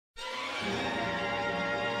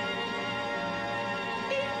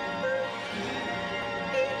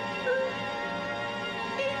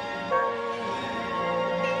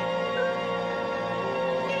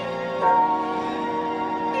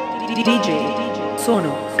DJ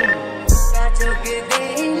SONU.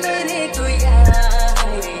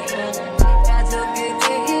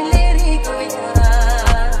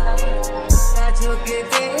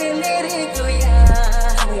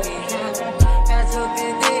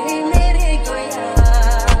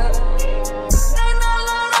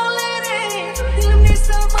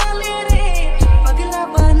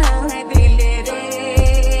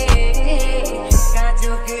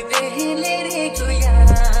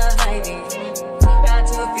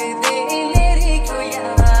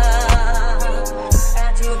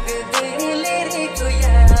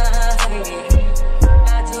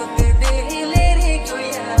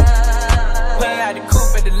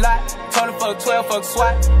 Told her fuck 12, fuck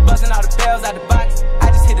SWAT. Busting all the bells out the box.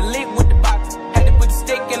 I just hit a lick with the box. Had to put the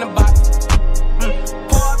stick in the box.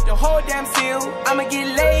 Pour up the whole damn seal. I'ma get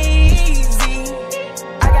lazy.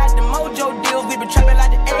 I got the mojo deals. We been trapping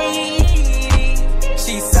like the 80s.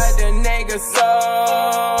 She said the nigga so.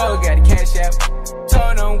 Got the cash out.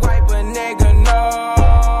 Told him wipe a nigga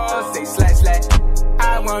no. Say slash slash.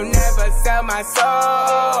 I won't never sell my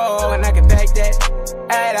soul. And I can back that.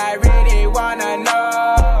 And I really wanna know.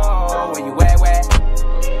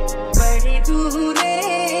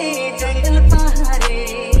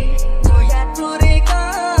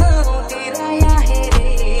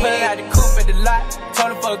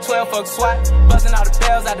 Told her fuck 12, fuck SWAT. Busting all the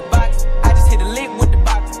bells out the box. I just hit a lick with the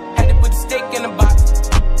box. Had to put the stick in the box.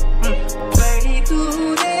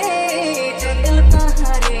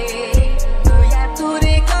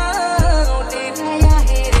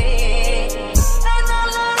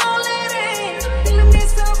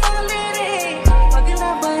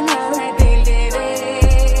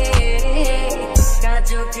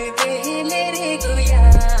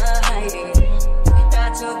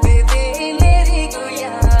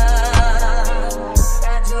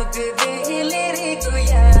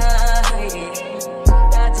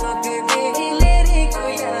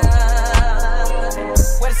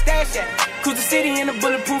 Cruise the city in a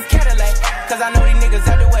bulletproof Cadillac. Cause I know these niggas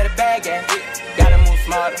out there where the bag at. Gotta move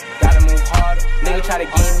smarter, gotta move harder. Nigga try to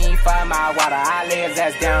give me 5 mile water. I lay his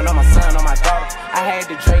ass down on my son, on my daughter. I had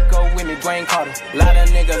the Draco with me, Dwayne Carter. Lot of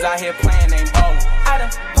niggas out here playing, ain't ballin'. I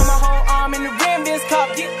done put my whole arm in the rim, Vince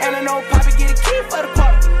Carter. And I know Poppy get a key for the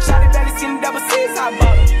quarter. Shotty barely seen double C's, I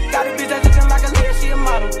bought her. Got a bitch that looking like a leader, she a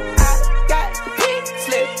model.